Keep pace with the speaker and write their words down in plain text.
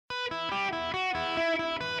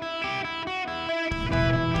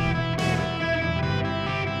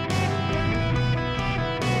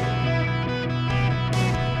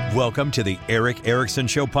Welcome to the Erickson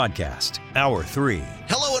Show podcast, Hour 3.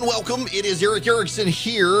 Hello and welcome. It is Erickson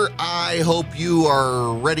here. I hope you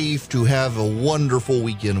are ready to have a wonderful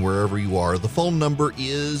weekend wherever you are. The phone number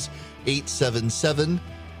is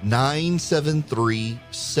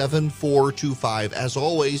 877-973-7425. As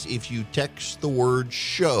always, if you text the word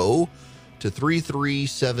show to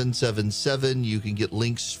 33777, you can get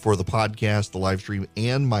links for the podcast, the live stream,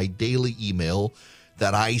 and my daily email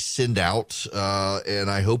that I send out, and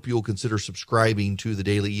I hope you'll consider subscribing to the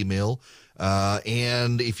daily email.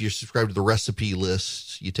 And if you're subscribed to the recipe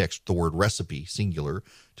list, you text the word recipe, singular,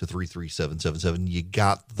 to 33777. You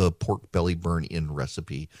got the pork belly burn-in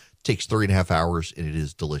recipe. It takes 3.5 hours, and it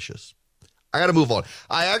is delicious. I got to move on.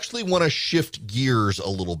 I actually want to shift gears a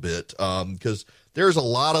little bit because there's a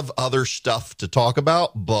lot of other stuff to talk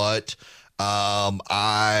about, but I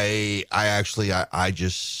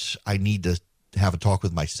need to have a talk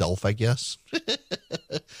with myself, I guess.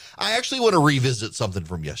 I actually want to revisit something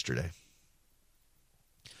from yesterday.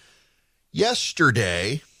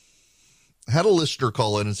 Yesterday, I had a listener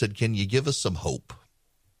call in and said, can you give us some hope?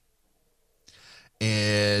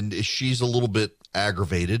 And she's a little bit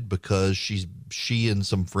aggravated because she and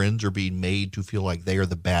some friends are being made to feel like they are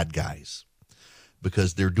the bad guys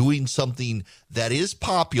because they're doing something that is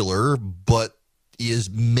popular but is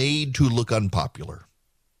made to look unpopular.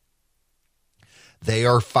 They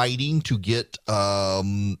are fighting to get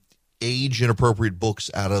age-inappropriate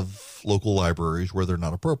books out of local libraries where they're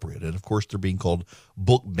not appropriate. And, of course, they're being called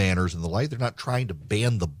book banners and the like. They're not trying to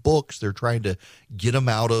ban the books. They're trying to get them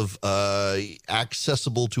out of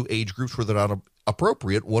accessible to age groups where they're not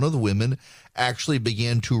appropriate. One of the women actually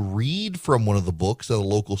began to read from one of the books at a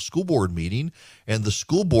local school board meeting, and the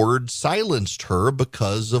school board silenced her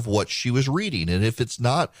because of what she was reading. And if it's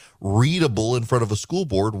not readable in front of a school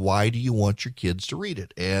board, why do you want your kids to read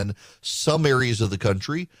it? And some areas of the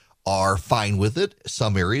country are fine with it.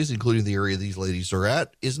 Some areas, including the area these ladies are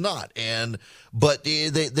at, is not. But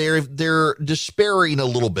they're despairing a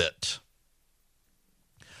little bit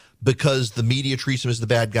because the media treats them as the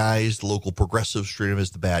bad guys, the local progressives treat them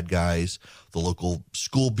as the bad guys, the local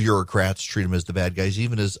school bureaucrats treat them as the bad guys,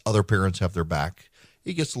 even as other parents have their back.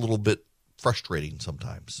 It gets a little bit frustrating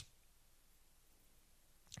sometimes.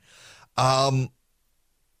 I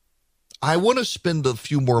want to spend a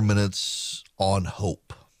few more minutes on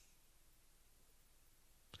hope.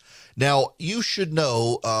 Now, you should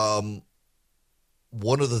know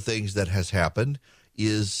one of the things that has happened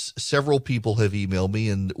is several people have emailed me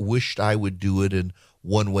and wished I would do it in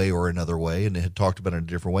one way or another way and had talked about it in a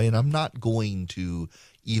different way, and I'm not going to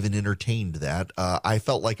even entertain that. I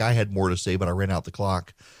felt like I had more to say, but I ran out the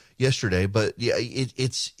clock yesterday. But yeah,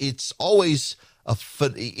 it's always a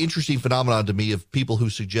interesting phenomenon to me of people who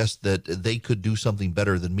suggest that they could do something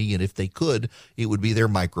better than me, and if they could, it would be their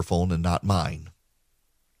microphone and not mine.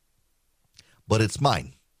 But it's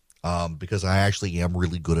mine because I actually am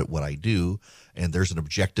really good at what I do. And there's an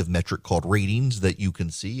objective metric called ratings that you can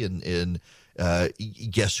see and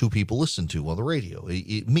guess who people listen to on the radio?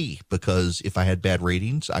 Me, because if I had bad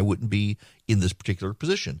ratings, I wouldn't be in this particular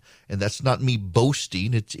position. And that's not me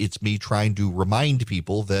boasting. It's me trying to remind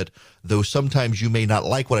people that though sometimes you may not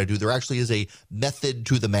like what I do, there actually is a method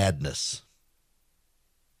to the madness.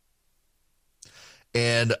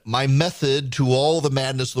 And my method to all the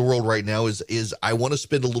madness of the world right now is I want to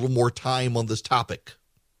spend a little more time on this topic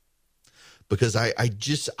because I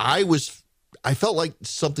felt like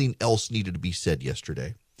something else needed to be said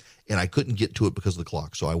yesterday and I couldn't get to it because of the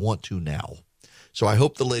clock. So I want to now. So I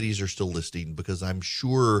hope the ladies are still listening because I'm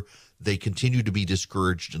sure they continue to be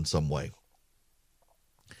discouraged in some way.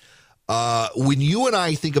 When you and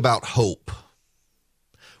I think about hope,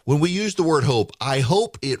 when we use the word hope, I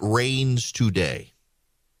hope it rains today.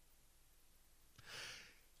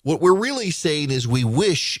 What we're really saying is we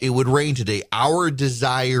wish it would rain today. Our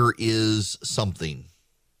desire is something.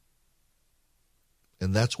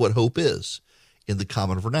 And that's what hope is in the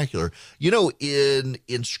common vernacular. You know,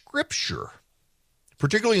 in Scripture,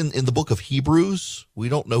 particularly in the book of Hebrews, we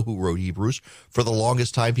don't know who wrote Hebrews. For the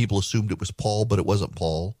longest time, people assumed it was Paul, but it wasn't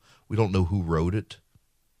Paul. We don't know who wrote it.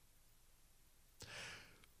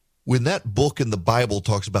 When that book in the Bible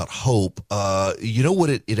talks about hope, you know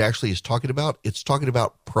what it actually is talking about? It's talking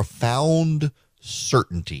about profound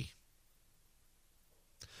certainty.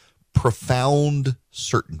 Profound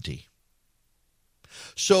certainty.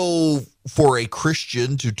 So for a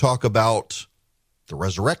Christian to talk about the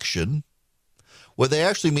resurrection, What they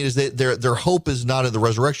actually mean is that their hope is not in the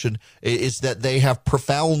resurrection. It's that they have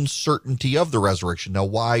profound certainty of the resurrection. Now,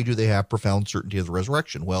 why do they have profound certainty of the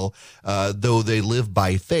resurrection? Well, though they live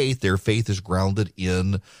by faith, their faith is grounded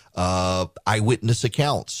in eyewitness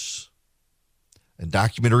accounts and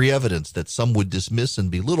documentary evidence that some would dismiss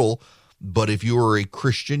and belittle. But if you are a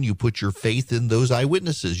Christian, you put your faith in those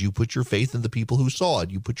eyewitnesses. You put your faith in the people who saw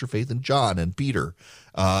it. You put your faith in John and Peter,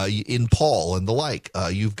 in Paul and the like.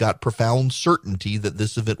 You've got profound certainty that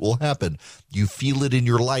this event will happen. You feel it in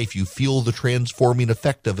your life. You feel the transforming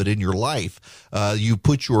effect of it in your life. You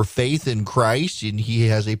put your faith in Christ, and he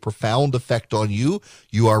has a profound effect on you.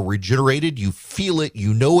 You are regenerated. You feel it.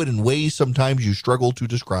 You know it in ways sometimes you struggle to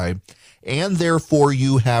describe. And therefore,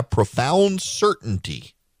 you have profound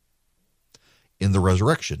certainty in the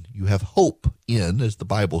resurrection. You have hope in, as the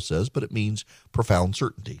Bible says, but it means profound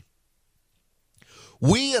certainty.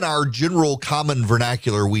 We, in our general common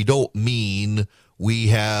vernacular, we don't mean we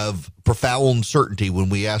have profound certainty when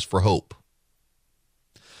we ask for hope.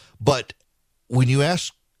 But when you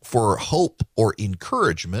ask for hope or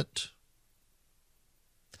encouragement,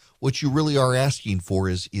 what you really are asking for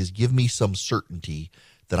is give me some certainty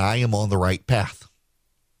that I am on the right path.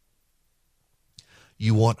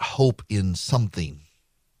 You want hope in something.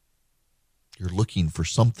 You're looking for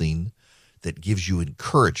something that gives you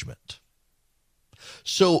encouragement.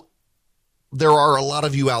 So there are a lot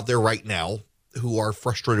of you out there right now who are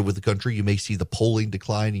frustrated with the country. You may see the polling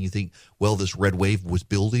decline and you think, well, this red wave was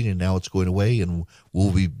building and now it's going away, and will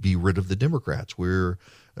we be rid of the Democrats? Where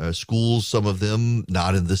schools, some of them,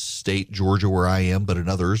 not in this state, Georgia, where I am, but in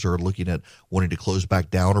others, are looking at wanting to close back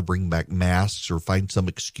down or bring back masks or find some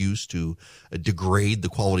excuse to degrade the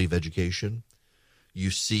quality of education.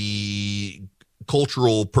 You see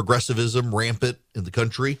cultural progressivism rampant in the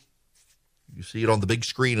country. You see it on the big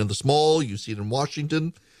screen and the small. You see it in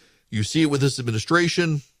Washington. You see it with this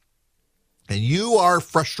administration. And you are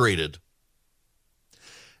frustrated.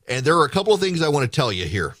 And there are a couple of things I want to tell you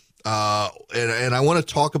here. And I want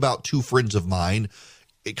to talk about two friends of mine,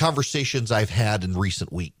 conversations I've had in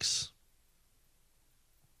recent weeks.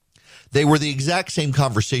 They were the exact same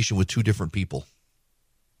conversation with two different people.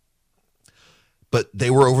 But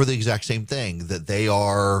they were over the exact same thing, that they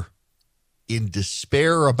are in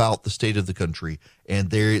despair about the state of the country,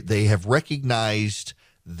 and they have recognized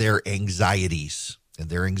their anxieties. And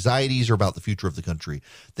their anxieties are about the future of the country.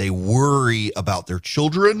 They worry about their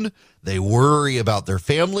children. They worry about their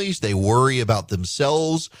families. They worry about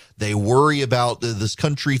themselves. They worry about this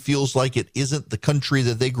country feels like it isn't the country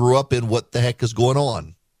that they grew up in. What the heck is going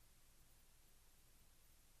on?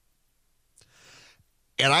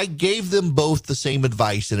 And I gave them both the same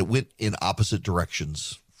advice, and it went in opposite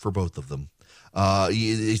directions for both of them.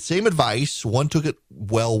 Same advice. One took it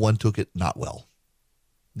well, one took it not well.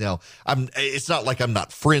 Now, it's not like I'm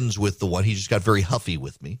not friends with the one. He just got very huffy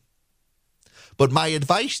with me. But my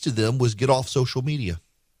advice to them was get off social media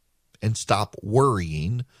and stop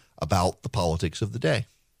worrying about the politics of the day.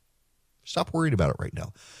 Stop worrying about it right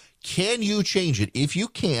now. Can you change it? If you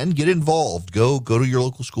can, get involved. Go to your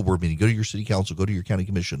local school board meeting. Go to your city council. Go to your county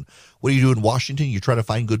commission. What do you do in Washington? You try to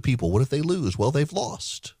find good people. What if they lose? Well, they've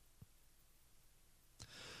lost.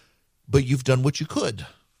 But you've done what you could.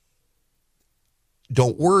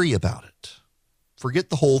 Don't worry about it. Forget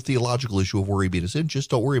the whole theological issue of worry being a sin. Just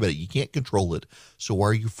don't worry about it. You can't control it. So why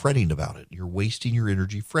are you fretting about it? You're wasting your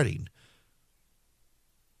energy fretting.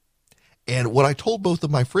 And what I told both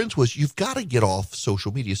of my friends was, you've got to get off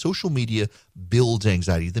social media. Social media builds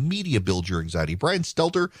anxiety. The media builds your anxiety. Brian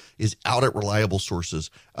Stelter is out at reliable sources.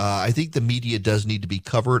 I think the media does need to be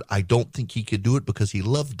covered. I don't think he could do it because he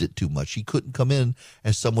loved it too much. He couldn't come in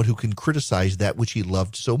as someone who can criticize that which he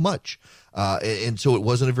loved so much. And so it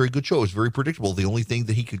wasn't a very good show. It was very predictable. The only thing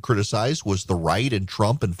that he could criticize was the right and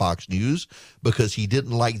Trump and Fox News because he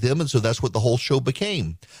didn't like them. And so that's what the whole show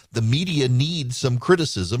became. The media needs some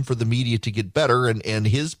criticism for the media to get better. And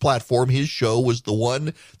his platform, his show was the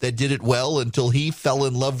one that did it well until he fell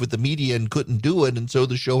in love with the media and couldn't do it. And so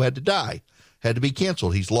the show had to die, had to be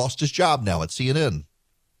canceled. He's lost his job now at CNN.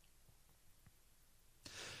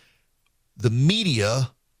 The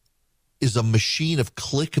media is a machine of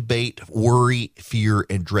clickbait, worry, fear,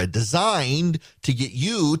 and dread, designed to get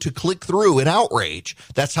you to click through in outrage.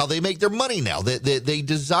 That's how they make their money now. They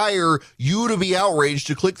desire you to be outraged,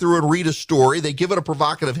 to click through and read a story. They give it a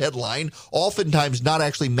provocative headline, oftentimes not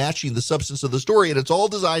actually matching the substance of the story, and it's all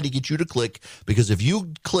designed to get you to click, because if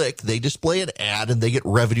you click, they display an ad and they get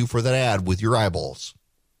revenue for that ad with your eyeballs.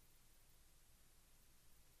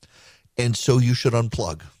 And so you should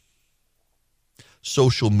unplug.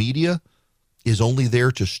 Social media is only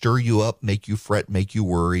there to stir you up, make you fret, make you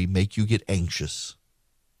worry, make you get anxious,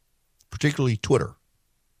 particularly Twitter.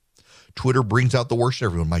 Twitter brings out the worst in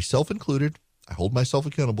everyone, myself included. I hold myself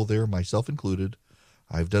accountable there, myself included.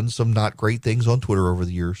 I've done some not great things on Twitter over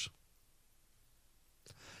the years.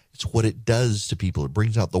 It's what it does to people. It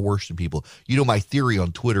brings out the worst in people. You know, my theory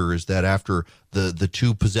on Twitter is that after the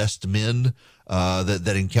two possessed men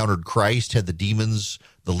that encountered Christ, had the demons,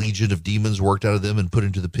 the legion of demons worked out of them and put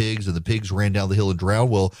into the pigs, and the pigs ran down the hill and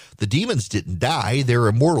drowned. Well, the demons didn't die. They're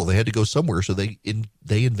immortal. They had to go somewhere, so they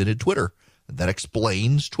invented Twitter. That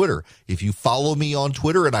explains Twitter. If you follow me on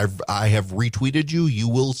Twitter and I have retweeted you, you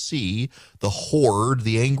will see the horde,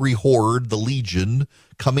 the angry horde, the legion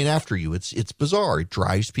coming after you. It's bizarre. It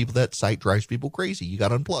drives people, that site drives people crazy. You got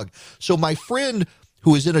to unplug. So my friend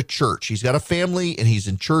who is in a church, he's got a family and he's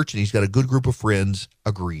in church and he's got a good group of friends,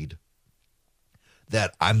 agreed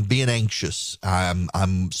that I'm being anxious.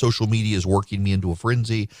 Social media is working me into a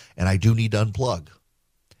frenzy and I do need to unplug.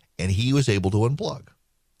 And he was able to unplug.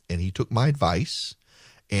 And he took my advice,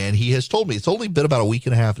 and he has told me, it's only been about a week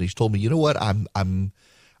and a half, and he's told me, you know what, I'm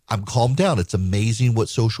calmed down. It's amazing what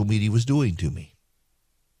social media was doing to me.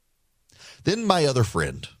 Then my other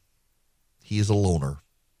friend, he is a loner.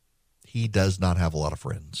 He does not have a lot of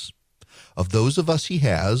friends. Of those of us he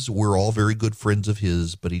has, we're all very good friends of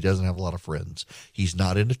his, but he doesn't have a lot of friends. He's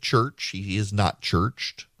not in a church. He is not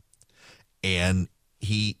churched, and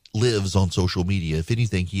he lives on social media. If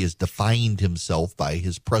anything, he has defined himself by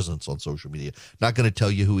his presence on social media. Not going to tell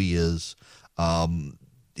you who he is.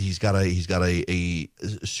 He's got a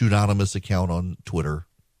pseudonymous account on Twitter,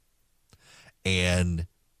 and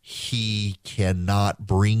he cannot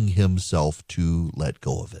bring himself to let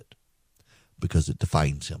go of it because it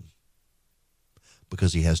defines him.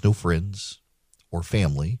 Because he has no friends or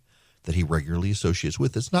family that he regularly associates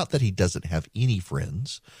with. It's not that he doesn't have any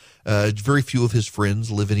friends. Very few of his friends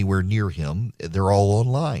live anywhere near him. They're all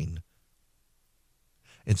online.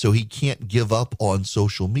 And so he can't give up on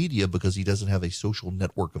social media because he doesn't have a social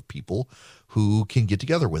network of people who can get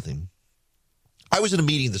together with him. I was in a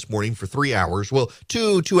meeting this morning for 3 hours. Well,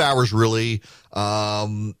 two hours really.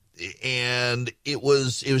 And it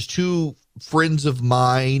was two friends of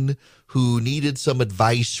mine who needed some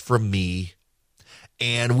advice from me.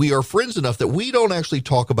 And we are friends enough that we don't actually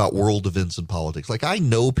talk about world events and politics. Like, I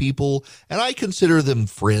know people and I consider them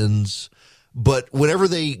friends, but whenever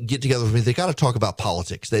they get together with me, they got to talk about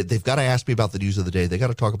politics. They've got to ask me about the news of the day. They got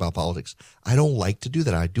to talk about politics. I don't like to do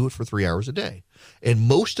that. I do it for 3 hours a day. And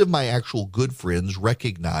most of my actual good friends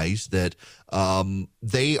recognize that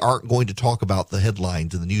they aren't going to talk about the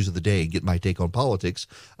headlines and the news of the day and get my take on politics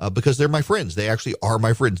because they're my friends. They actually are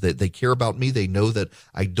my friends. They care about me. They know that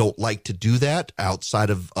I don't like to do that outside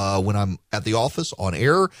of when I'm at the office on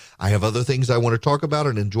air. I have other things I want to talk about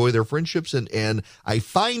and enjoy their friendships. And I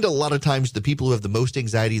find a lot of times the people who have the most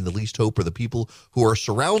anxiety and the least hope are the people who are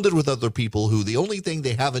surrounded with other people who the only thing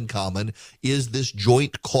they have in common is this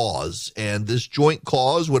joint cause. And this joint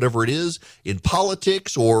cause, whatever it is, in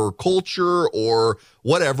politics or culture or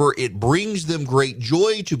whatever, it brings them great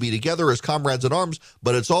joy to be together as comrades in arms,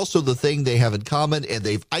 but it's also the thing they have in common, and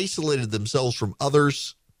they've isolated themselves from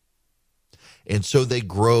others, and so they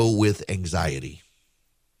grow with anxiety.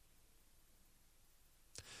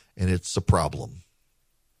 And it's a problem.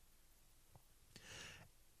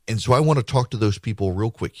 And so I want to talk to those people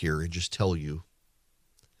real quick here and just tell you,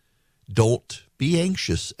 don't be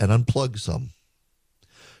anxious and unplug some.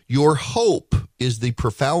 Your hope is the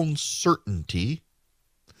profound certainty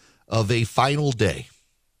of a final day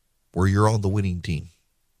where you're on the winning team.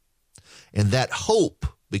 And that hope,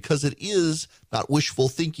 because it is not wishful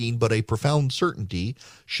thinking, but a profound certainty,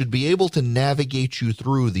 should be able to navigate you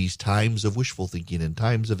through these times of wishful thinking and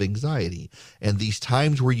times of anxiety and these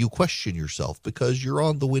times where you question yourself because you're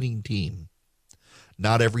on the winning team.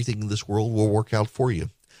 Not everything in this world will work out for you.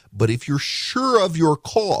 But if you're sure of your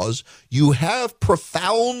cause, you have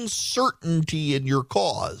profound certainty in your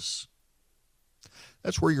cause.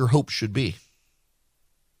 That's where your hope should be.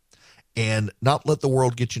 And not let the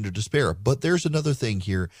world get you into despair. But there's another thing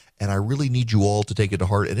here, and I really need you all to take it to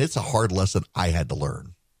heart, and it's a hard lesson I had to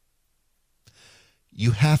learn.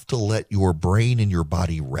 You have to let your brain and your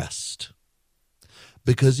body rest.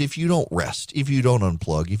 Because if you don't rest, if you don't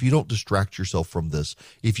unplug, if you don't distract yourself from this,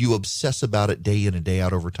 if you obsess about it day in and day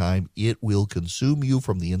out over time, it will consume you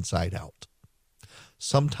from the inside out.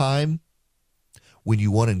 Sometime when you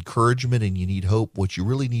want encouragement and you need hope, what you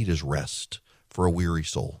really need is rest for a weary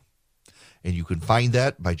soul. And you can find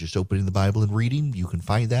that by just opening the Bible and reading. You can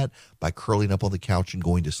find that by curling up on the couch and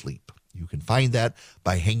going to sleep. You can find that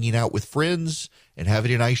by hanging out with friends and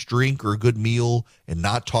having a nice drink or a good meal and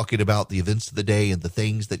not talking about the events of the day and the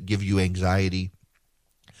things that give you anxiety,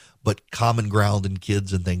 but common ground in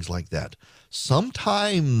kids and things like that.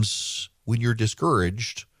 Sometimes when you're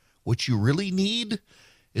discouraged, what you really need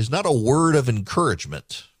is not a word of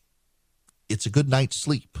encouragement. It's a good night's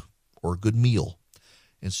sleep or a good meal.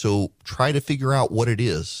 And so try to figure out what it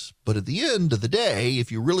is. But at the end of the day,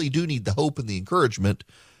 if you really do need the hope and the encouragement,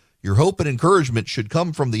 your hope and encouragement should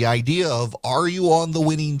come from the idea of, are you on the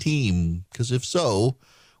winning team? Because if so,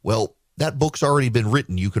 well, that book's already been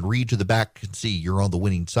written. You can read to the back and see you're on the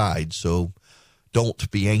winning side. So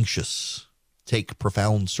don't be anxious. Take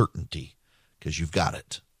profound certainty because you've got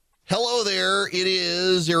it. Hello there. It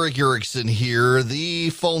is Erick Erickson here. The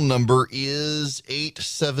phone number is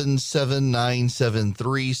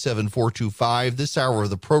 877-973-7425. This hour of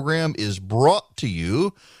the program is brought to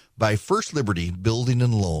you by First Liberty Building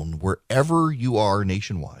and Loan, wherever you are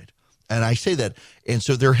nationwide. And I say that, and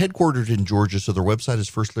so they're headquartered in Georgia, so their website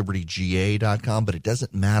is firstlibertyga.com, but it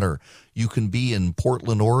doesn't matter. You can be in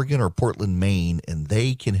Portland, Oregon, or Portland, Maine, and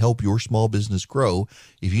they can help your small business grow.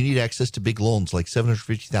 If you need access to big loans like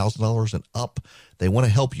 $750,000 and up, they want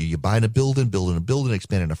to help you. You buy in a building,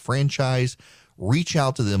 expanding a franchise, reach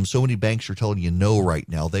out to them. So many banks are telling you no right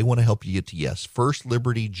now. They want to help you get to yes.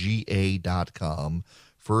 firstlibertyga.com,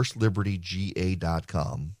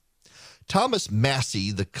 firstlibertyga.com. Thomas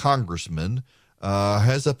Massey, the congressman,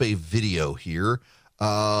 has up a video here.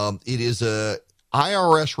 It is a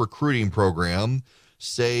IRS recruiting program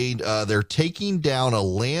saying they're taking down a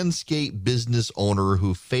landscape business owner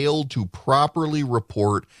who failed to properly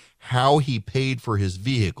report how he paid for his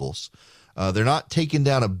vehicles. They're not taking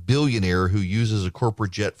down a billionaire who uses a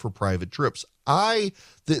corporate jet for private trips. The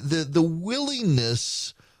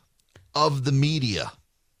willingness of the media.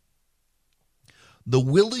 The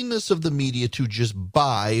willingness of the media to just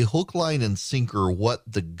buy hook, line, and sinker what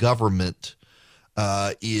the government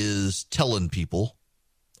is telling people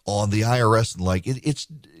on the IRS and it's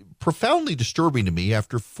profoundly disturbing to me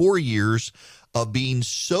after 4 years of being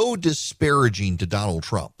so disparaging to Donald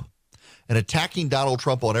Trump and attacking Donald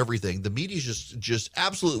Trump on everything. The media's just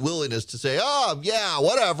absolute willingness to say, oh, yeah,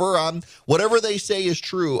 whatever. Whatever they say is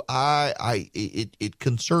true. It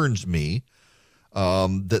concerns me.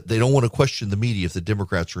 That they don't want to question the media if the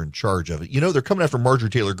Democrats are in charge of it. You know, they're coming after Marjorie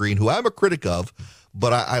Taylor Greene, who I'm a critic of,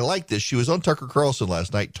 but I like this. She was on Tucker Carlson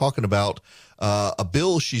last night talking about a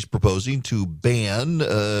bill she's proposing to ban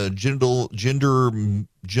genital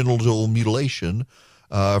mutilation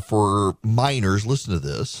for minors. Listen to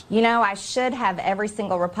this. You know, I should have every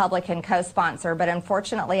single Republican co-sponsor, but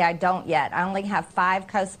unfortunately I don't yet. I only have 5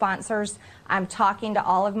 co-sponsors. I'm talking to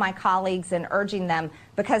all of my colleagues and urging them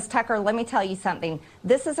because, Tucker, let me tell you something.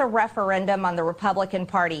 This is a referendum on the Republican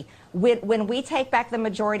Party. When we take back the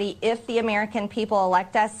majority, if the American people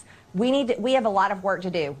elect us, we have a lot of work to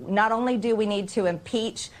do. Not only do we need to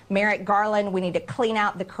impeach Merrick Garland, we need to clean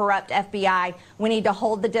out the corrupt FBI. We need to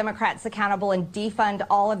hold the Democrats accountable and defund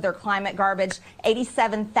all of their climate garbage,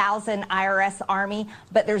 87,000 IRS army.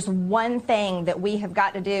 But there's one thing that we have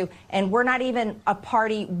got to do, and we're not even a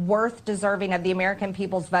party worth deserving of the American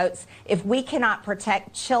people's votes if we cannot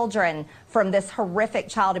protect children from this horrific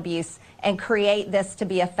child abuse and create this to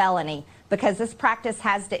be a felony. Because this practice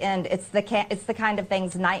has to end. It's the kind of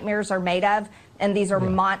things nightmares are made of, and these are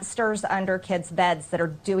monsters under kids' beds that are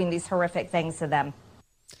doing these horrific things to them.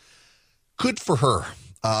 Good for her.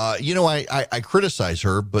 I criticize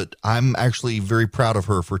her, but I'm actually very proud of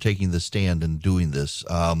her for taking the stand and doing this.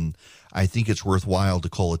 I think it's worthwhile to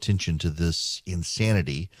call attention to this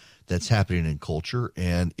insanity that's happening in culture.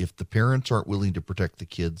 And if the parents aren't willing to protect the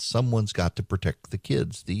kids, someone's got to protect the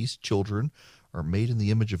kids. These children are made in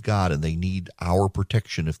the image of God, and they need our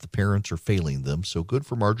protection if the parents are failing them. So good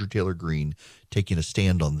for Marjorie Taylor Greene taking a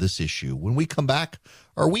stand on this issue. When we come back,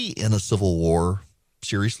 are we in a civil war?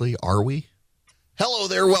 Seriously, are we? Hello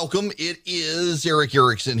there, welcome. It is Erick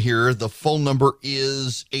Erickson here. The phone number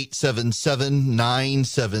is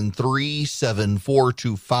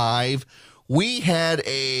 877-973-7425. We had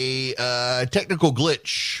a technical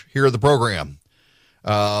glitch here at the program.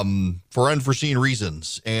 For unforeseen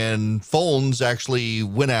reasons, and phones actually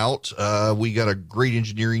went out. We got a great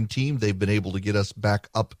engineering team. They've been able to get us back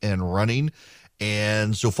up and running.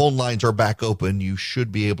 And so phone lines are back open. You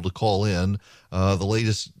should be able to call in. The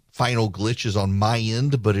latest final glitch is on my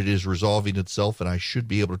end, but it is resolving itself, and I should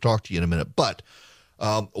be able to talk to you in a minute. But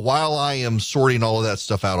while I am sorting all of that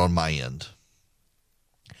stuff out on my end,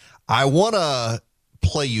 I want to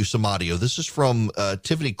play you some audio. This is from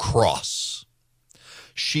Tiffany Cross.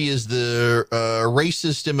 She is the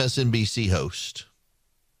racist MSNBC host.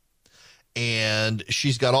 and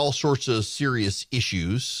she's got all sorts of serious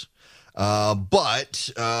issues. But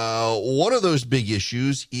one of those big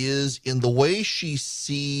issues is in the way she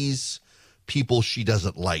sees people she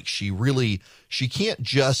doesn't like. She can't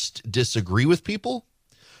just disagree with people.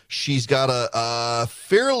 She's got to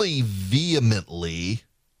fairly vehemently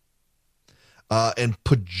and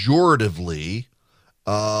pejoratively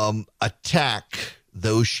attack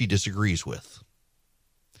those she disagrees with.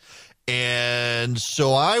 And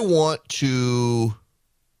so I want to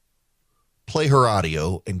play her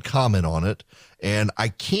audio and comment on it. And I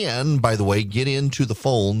can, by the way, get into the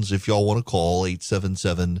phones if y'all want to call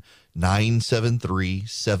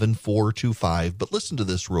 877-973-7425. But listen to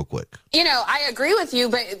this real quick. You know, I agree with you,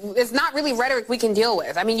 but it's not really rhetoric we can deal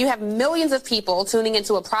with. I mean, you have millions of people tuning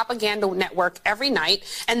into a propaganda network every night.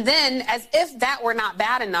 And then, as if that were not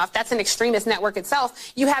bad enough, that's an extremist network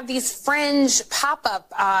itself. You have these fringe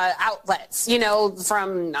pop-up outlets, you know,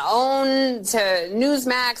 from OWN to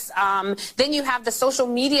Newsmax. Then you have the social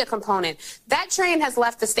media component. That train has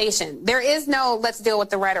left the station. There is no let's deal with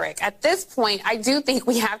the rhetoric. At this point, I do think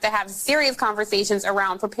we have to have serious conversations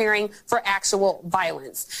around preparing for actual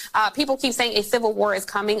violence. People keep saying a civil war is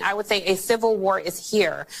coming. I would say a civil war is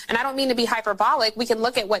here. And I don't mean to be hyperbolic. We can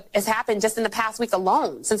look at what has happened just in the past week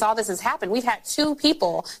alone. Since all this has happened, we've had 2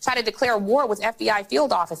 people try to declare war with FBI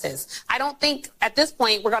field offices. I don't think at this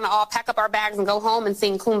point we're going to all pack up our bags and go home and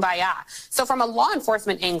sing Kumbaya. So from a law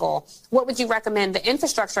enforcement angle, what would you recommend the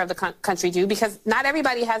infrastructure of the country do? Because not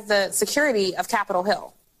everybody has the security of Capitol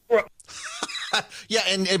Hill. Yeah,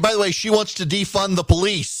 and by the way, she wants to defund the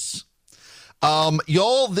police.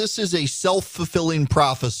 Y'all, this is a self-fulfilling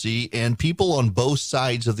prophecy, and people on both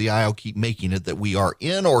sides of the aisle keep making it that we are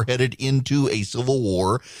in or headed into a civil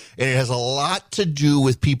war, and it has a lot to do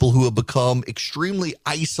with people who have become extremely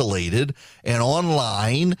isolated and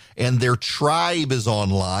online, and their tribe is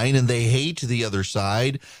online, and they hate the other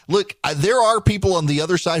side. Look, there are people on the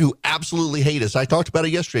other side who absolutely hate us. I talked about it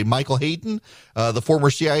yesterday. Michael Hayden, the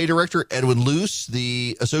former CIA director, Edwin Luce,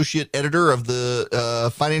 the associate editor of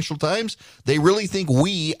the Financial Times, they really think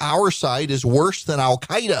our side is worse than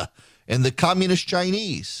Al-Qaeda and the communist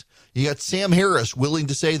Chinese. You got Sam Harris willing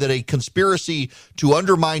to say that a conspiracy to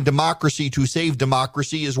undermine democracy to save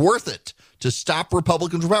democracy is worth it, to stop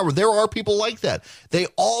Republicans from power. There are people like that. They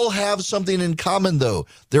all have something in common, though.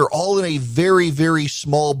 They're all in a very, very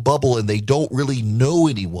small bubble, and they don't really know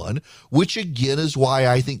anyone, which, again, is why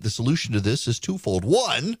I think the solution to this is twofold.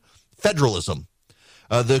 One, federalism.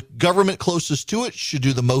 The government closest to it should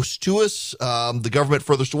do the most to us. The government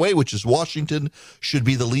furthest away, which is Washington, should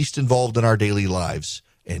be the least involved in our daily lives.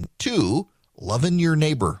 And 2, loving your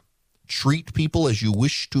neighbor. Treat people as you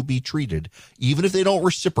wish to be treated, even if they don't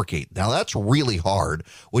reciprocate. Now, that's really hard.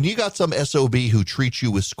 When you got some SOB who treats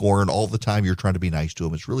you with scorn all the time, you're trying to be nice to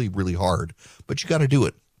them. It's really, really hard, but you got to do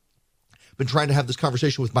it. I've been trying to have this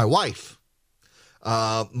conversation with my wife.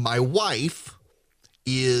 My wife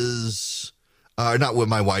is... not with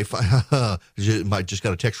my wife. I just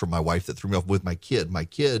got a text from my wife that threw me off with my kid. My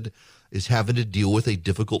kid is having to deal with a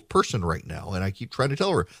difficult person right now. And I keep trying to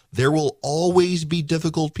tell her there will always be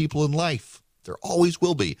difficult people in life. There always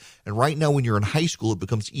will be. And right now, when you're in high school, it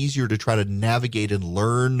becomes easier to try to navigate and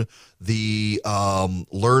learn the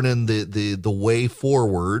way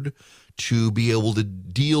forward to be able to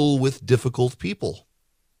deal with difficult people.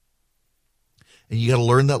 And you got to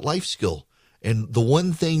learn that life skill. And the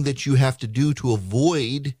one thing that you have to do to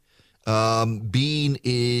avoid being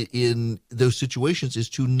in those situations is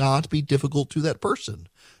to not be difficult to that person.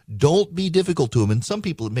 Don't be difficult to them. And some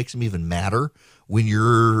people, it makes them even madder when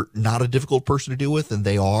you're not a difficult person to deal with, and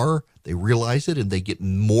they are. They realize it, and they get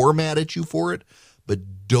more mad at you for it.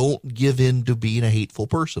 But don't give in to being a hateful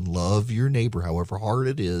person. Love your neighbor, however hard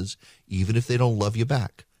it is, even if they don't love you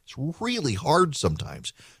back. It's really hard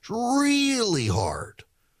sometimes. It's really hard.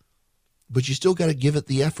 But you still got to give it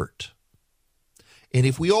the effort. And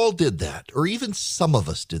if we all did that, or even some of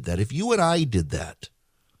us did that, if you and I did that,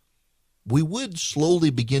 we would slowly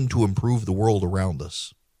begin to improve the world around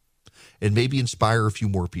us and maybe inspire a few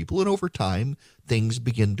more people. And over time, things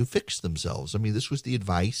begin to fix themselves. I mean, this was the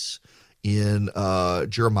advice in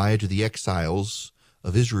Jeremiah to the exiles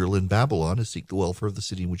of Israel in Babylon, to seek the welfare of the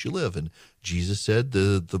city in which you live. And Jesus said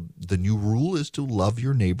the new rule is to love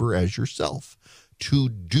your neighbor as yourself. To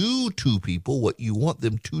do to people what you want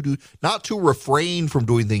them to do, not to refrain from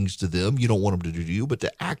doing things to them you don't want them to do to you, but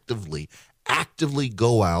to actively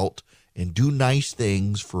go out and do nice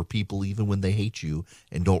things for people even when they hate you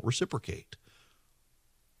and don't reciprocate.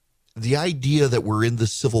 The idea that we're in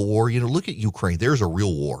this civil war, look at Ukraine. There's a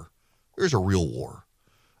real war. There's a real war.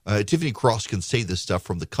 Tiffany Cross can say this stuff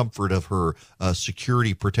from the comfort of her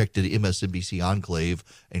security-protected MSNBC enclave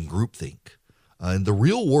and groupthink. In the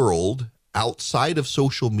real world, outside of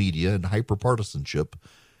social media and hyperpartisanship,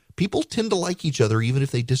 people tend to like each other even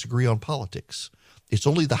if they disagree on politics. It's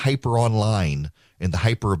only the hyper online and the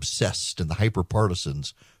hyper obsessed and the hyper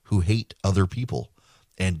partisans who hate other people.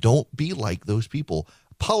 And don't be like those people.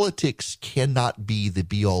 Politics cannot be the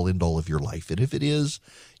be all end all of your life. And if it is,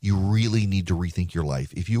 you really need to rethink your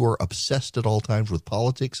life. If you are obsessed at all times with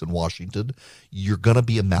politics in Washington, you're going to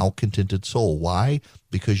be a malcontented soul. Why?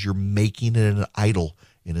 Because you're making it an idol,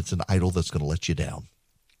 and it's an idol that's going to let you down.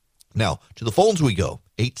 Now, to the phones we go.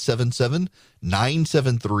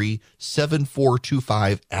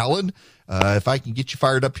 877-973-7425. Alan, if I can get you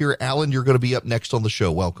fired up here, Alan, you're going to be up next on the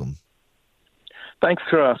show. Welcome. Thanks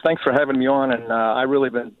for having me on, and I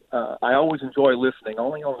always enjoy listening.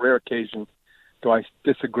 Only on rare occasion do I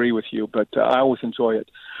disagree with you, but I always enjoy it.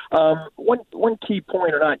 One key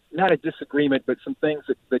point, or not a disagreement, but some things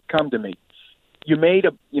that come to me. You made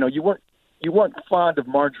you weren't fond of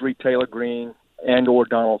Marjorie Taylor Greene and or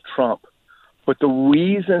Donald Trump, but the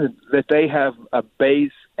reason that they have a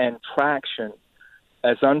base and traction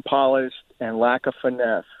as unpolished and lack of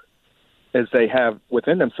finesse as they have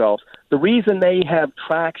within themselves, the reason they have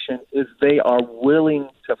traction is they are willing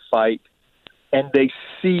to fight, and they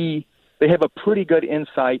have a pretty good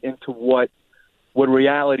insight into what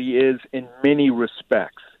reality is in many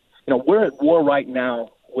respects. We're at war right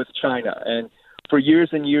now with China, and for years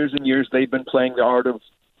and years and years, they've been playing the art of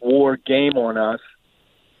war game on us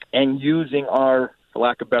and using our, for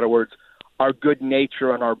lack of better words, our good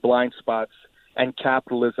nature and our blind spots and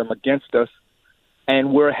capitalism against us,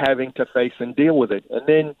 and we're having to face and deal with it. And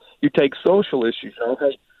then you take social issues.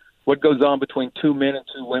 Okay, what goes on between two men and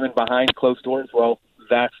two women behind closed doors? Well,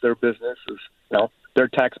 that's their business. They're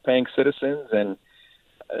tax-paying citizens, and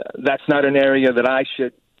that's not an area that I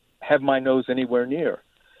should have my nose anywhere near.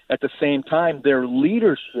 At the same time, their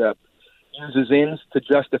leadership uses ends to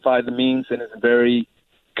justify the means and is very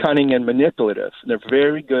cunning and manipulative. They're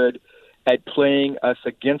very good at playing us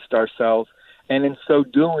against ourselves, and in so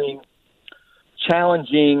doing,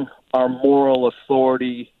 challenging our moral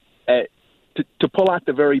authority to pull out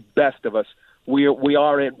the very best of us. We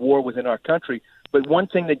are at war within our country. But one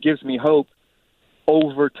thing that gives me hope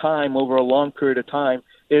over time, over a long period of time,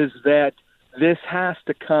 is that this has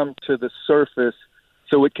to come to the surface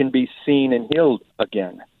so it can be seen and healed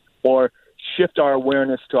again, or shift our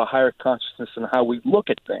awareness to a higher consciousness in how we look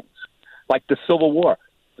at things, like the Civil War.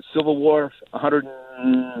 The Civil War,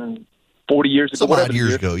 140 years ago, whatever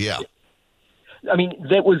years ago, yeah. I mean,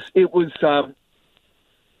 it was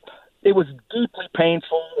deeply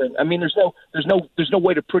painful, and I mean, there's no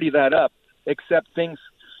way to pretty that up, except things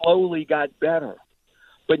slowly got better.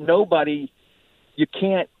 But you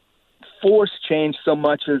can't force change so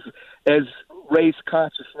much as raise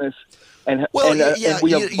consciousness, and we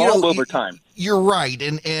evolve over time. You're right.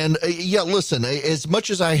 And listen, as much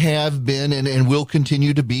as I have been and will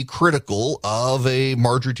continue to be critical of a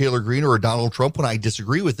Marjorie Taylor Greene or a Donald Trump when I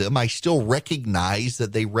disagree with them, I still recognize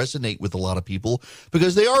that they resonate with a lot of people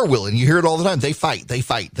because they are willing. You hear it all the time. They fight.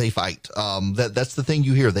 That's the thing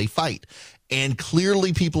you hear. They fight. And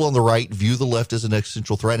clearly people on the right view the left as an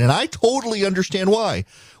existential threat. And I totally understand why.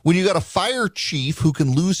 When you got a fire chief who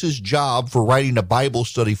can lose his job for writing a Bible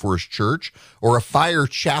study for his church, or a fire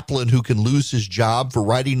chaplain who can lose his job for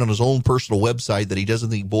writing on his own personal website that he doesn't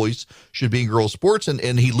think boys should be in girls' sports,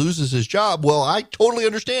 and he loses his job, well, I totally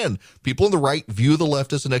understand. People on the right view the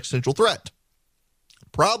left as an existential threat.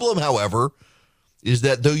 Problem, however, is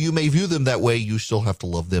that though you may view them that way, you still have to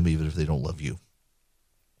love them even if they don't love you.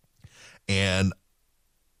 And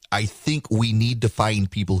I think we need to find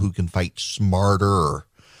people who can fight smarter.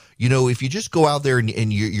 If you just go out there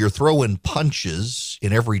and you're throwing punches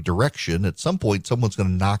in every direction, at some point someone's going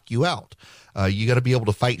to knock you out. You got to be able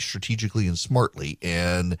to fight strategically and smartly,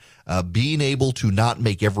 and being able to not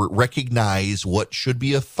recognize what should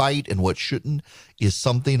be a fight and what shouldn't is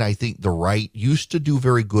something I think the right used to do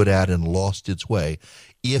very good at and lost its way.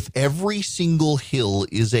 If every single hill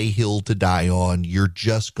is a hill to die on, you're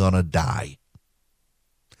just going to die.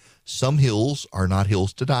 Some hills are not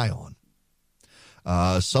hills to die on.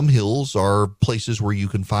 Some hills are places where you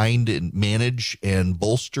can find and manage and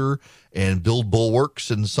bolster and build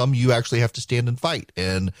bulwarks, and some you actually have to stand and fight.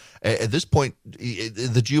 And at this point,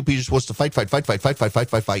 the GOP just wants to fight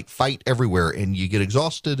everywhere, and you get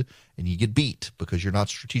exhausted and you get beat because you're not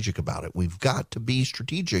strategic about it. We've got to be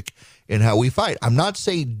strategic in how we fight. I'm not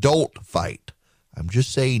saying don't fight. I'm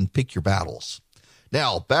just saying pick your battles.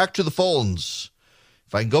 Now, back to the phones.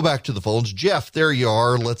 If I can go back to the phones. Jeff, there you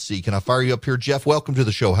are. Let's see. Can I fire you up here? Jeff, welcome to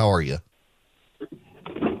the show. How are you?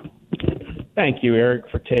 Thank you,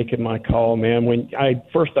 Eric, for taking my call, man. I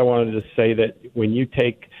wanted to say that when you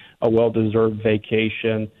take a well-deserved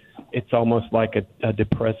vacation, it's almost like a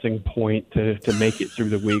depressing point to make it through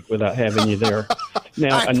the week without having you there.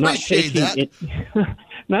 Now, I'm not taking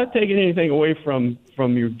anything away from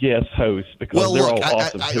your guest hosts, because they're all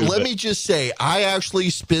awesome too. Let me just say, I actually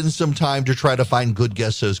spend some time to try to find good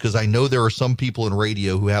guest hosts, because I know there are some people in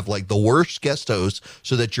radio who have like the worst guest hosts,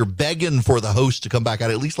 so that you're begging for the host to come back. I'd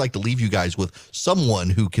at least like to leave you guys with someone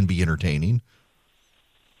who can be entertaining.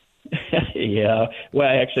 Yeah, well,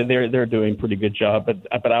 actually, they're doing a pretty good job,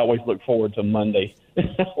 but I always look forward to Monday.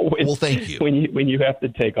 Well, thank you. When you have to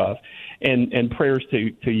take off, and prayers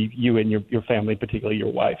to you and your family, particularly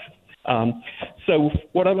your wife. So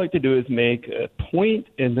what I'd like to do is make a point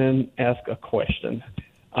and then ask a question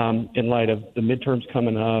in light of the midterms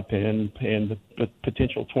coming up and the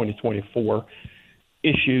potential 2024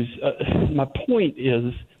 issues. My point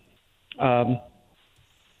is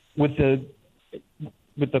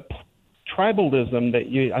with the tribalism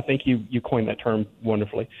that I think you coined that term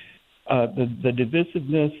wonderfully. The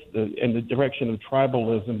divisiveness and the direction of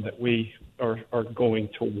tribalism that we are going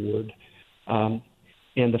toward,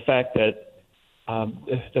 and the fact that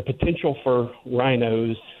the potential for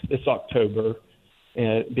rhinos this October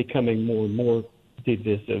becoming more and more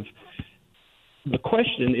divisive. The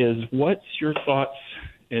question is, what's your thoughts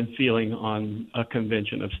and feeling on a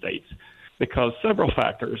convention of states? Because several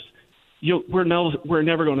factors. We're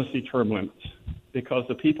never going to see term limits, because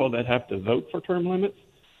the people that have to vote for term limits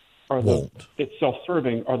it's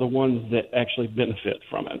self-serving, are the ones that actually benefit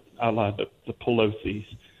from it. I like the Pelosi's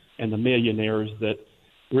and the millionaires that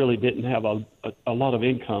really didn't have a lot of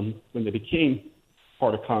income when they became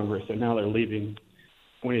part of Congress, and now they're leaving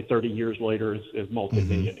 20, 30 years later as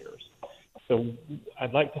multimillionaires. So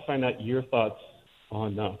I'd like to find out your thoughts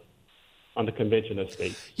on the convention of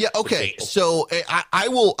states. Yeah. Okay. So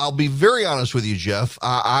I'll be very honest with you, Jeff.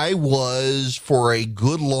 I was for a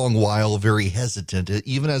good long while very hesitant,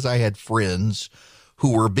 even as I had friends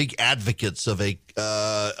who were big advocates of a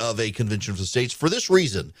convention of the states, for this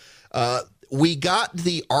reason. We got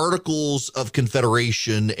the Articles of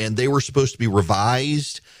Confederation, and they were supposed to be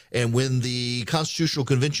revised. And when the Constitutional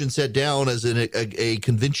Convention sat down as a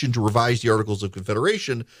convention to revise the Articles of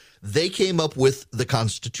Confederation, they came up with the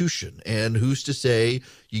Constitution. And who's to say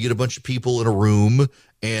you get a bunch of people in a room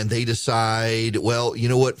and they decide, well, you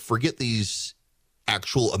know what, forget these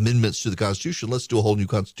actual amendments to the Constitution. Let's do a whole new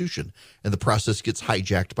Constitution. And the process gets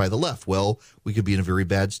hijacked by the left. Well, we could be in a very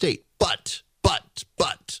bad state. But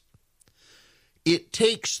it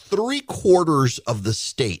takes 3/4 of the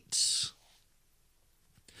states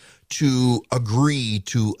to agree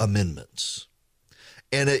to amendments.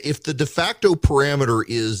 And if the de facto parameter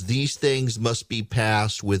is these things must be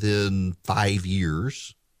passed within 5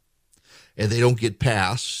 years and they don't get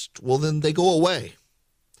passed, well, then they go away.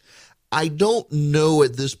 I don't know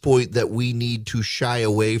at this point that we need to shy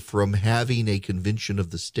away from having a convention of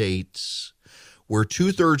the states where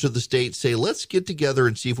 2/3 of the states say, let's get together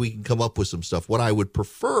and see if we can come up with some stuff. What I would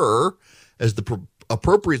prefer as the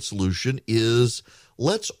appropriate solution is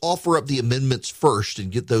let's offer up the amendments first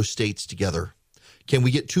and get those states together. Can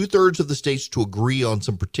we get 2/3 of the states to agree on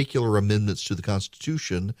some particular amendments to the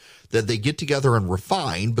Constitution that they get together and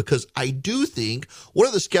refine? Because I do think one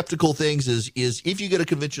of the skeptical things is if you get a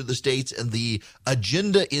convention of the states and the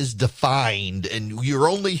agenda is defined and you're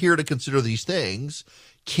only here to consider these things,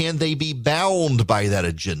 can they be bound by that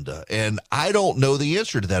agenda? And I don't know the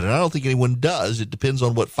answer to that, and I don't think anyone does. It depends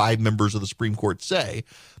on what 5 members of the Supreme Court say.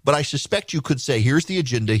 But I suspect you could say, here's the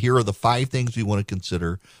agenda. Here are the 5 things we want to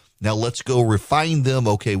consider. Now let's go refine them.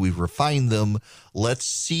 Okay, we've refined them. Let's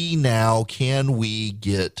see now, can we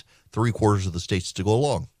get 3/4 of the states to go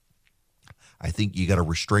along? I think you got to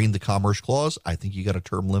restrain the Commerce Clause. I think you got to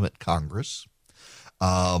term limit Congress.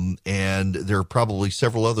 And there are probably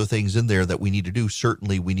several other things in there that we need to do.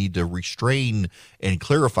 Certainly, we need to restrain and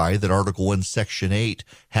clarify that Article 1, Section 8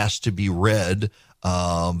 has to be read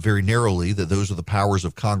very narrowly, that those are the powers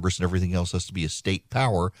of Congress and everything else has to be a state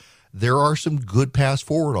power. There are some good paths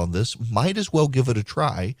forward on this. Might as well give it a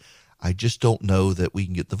try. I just don't know that we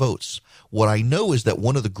can get the votes. What I know is that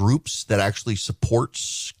one of the groups that actually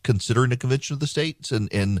supports considering a convention of the states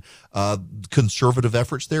and conservative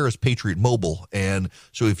efforts there is Patriot Mobile. And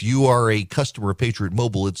so if you are a customer of Patriot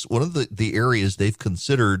Mobile, it's one of the areas they've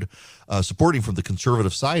considered supporting from the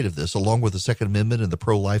conservative side of this, along with the Second Amendment and the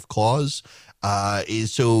pro-life clause.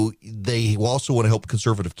 So they also want to help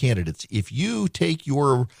conservative candidates. If you take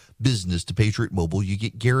your business to Patriot Mobile, you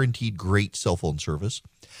get guaranteed great cell phone service,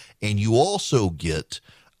 and you also get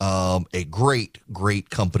a great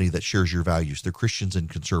company that shares your values. They're Christians and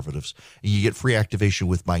conservatives. And you get free activation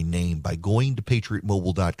with my name by going to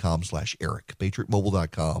patriotmobile.com/Erick,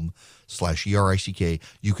 patriotmobile.com/ERICK.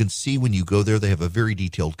 You can see when you go there, they have a very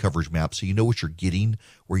detailed coverage map, so you know what you're getting,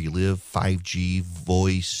 where you live, 5G,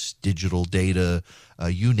 voice, digital data,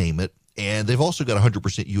 you name it. And they've also got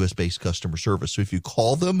 100% U.S.-based customer service. So if you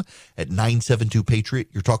call them at 972-PATRIOT,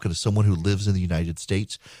 you're talking to someone who lives in the United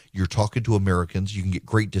States. You're talking to Americans. You can get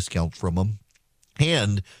great discounts from them.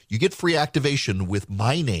 And you get free activation with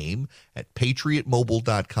my name at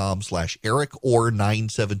patriotmobile.com/Erick or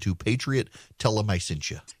 972-PATRIOT. Tell them I sent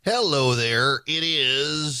you. Hello there. It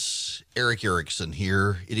is Erick Erickson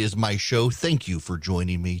here. It is my show. Thank you for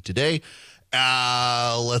joining me today.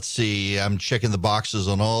 Let's see. I'm checking the boxes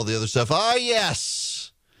on all the other stuff.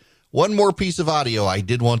 Yes. One more piece of audio I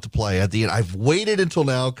did want to play at the end. I've waited until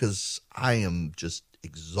now because I am just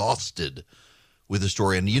exhausted with the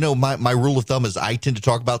story. And, you know, my rule of thumb is I tend to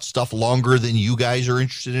talk about stuff longer than you guys are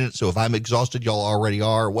interested in it. So if I'm exhausted, y'all already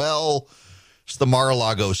are. Well, it's the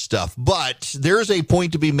Mar-a-Lago stuff. But there's a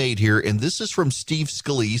point to be made here, and this is from Steve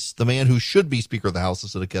Scalise, the man who should be Speaker of the House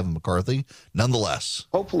instead of Kevin McCarthy, nonetheless.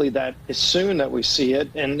 Hopefully that is soon that we see it.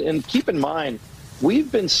 And keep in mind,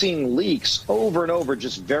 we've been seeing leaks over and over,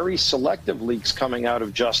 just very selective leaks coming out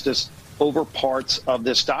of Justice over parts of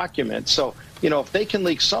this document. So, you know, if they can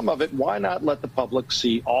leak some of it, why not let the public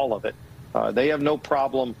see all of it? They have no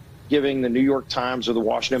problem giving the New York Times or the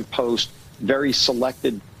Washington Post very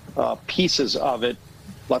selected pieces of it.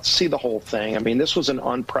 Let's see the whole thing. I mean, this was an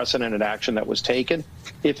unprecedented action that was taken.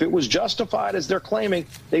 If it was justified, as they're claiming,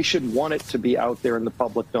 they should want it to be out there in the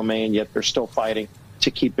public domain, yet they're still fighting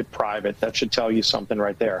to keep it private. That should tell you something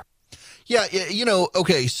right there. Yeah, you know,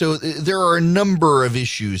 okay, so there are a number of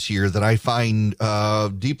issues here that I find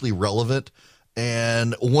deeply relevant,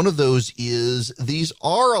 and one of those is these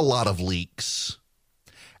are a lot of leaks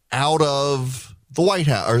out of the White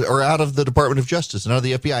House or out of the Department of Justice and out of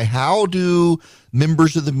the FBI. How do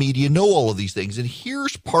members of the media know all of these things? And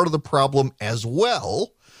here's part of the problem as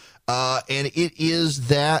well, and it is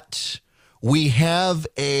that we have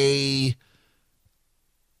a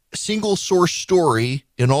single source story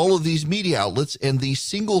in all of these media outlets, and these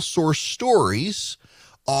single source stories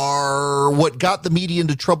are what got the media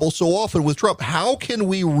into trouble so often with Trump. How can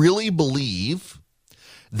we really believe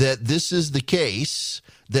that this is the case,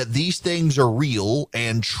 that these things are real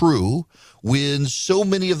and true, when so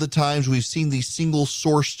many of the times we've seen these single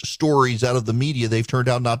sourced stories out of the media, they've turned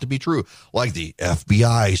out not to be true? Like the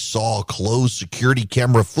FBI saw closed security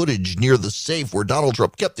camera footage near the safe where Donald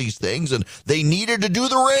Trump kept these things, and they needed to do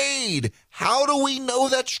the raid. How do we know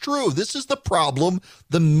that's true? This is the problem.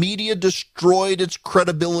 The media destroyed its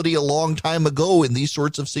credibility a long time ago in these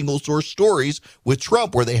sorts of single source stories with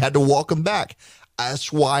Trump, where they had to walk him back.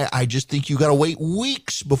 That's why I just think you got to wait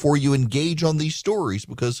weeks before you engage on these stories,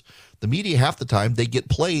 because the media, half the time, they get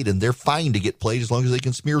played, and they're fine to get played as long as they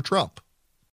can smear Trump.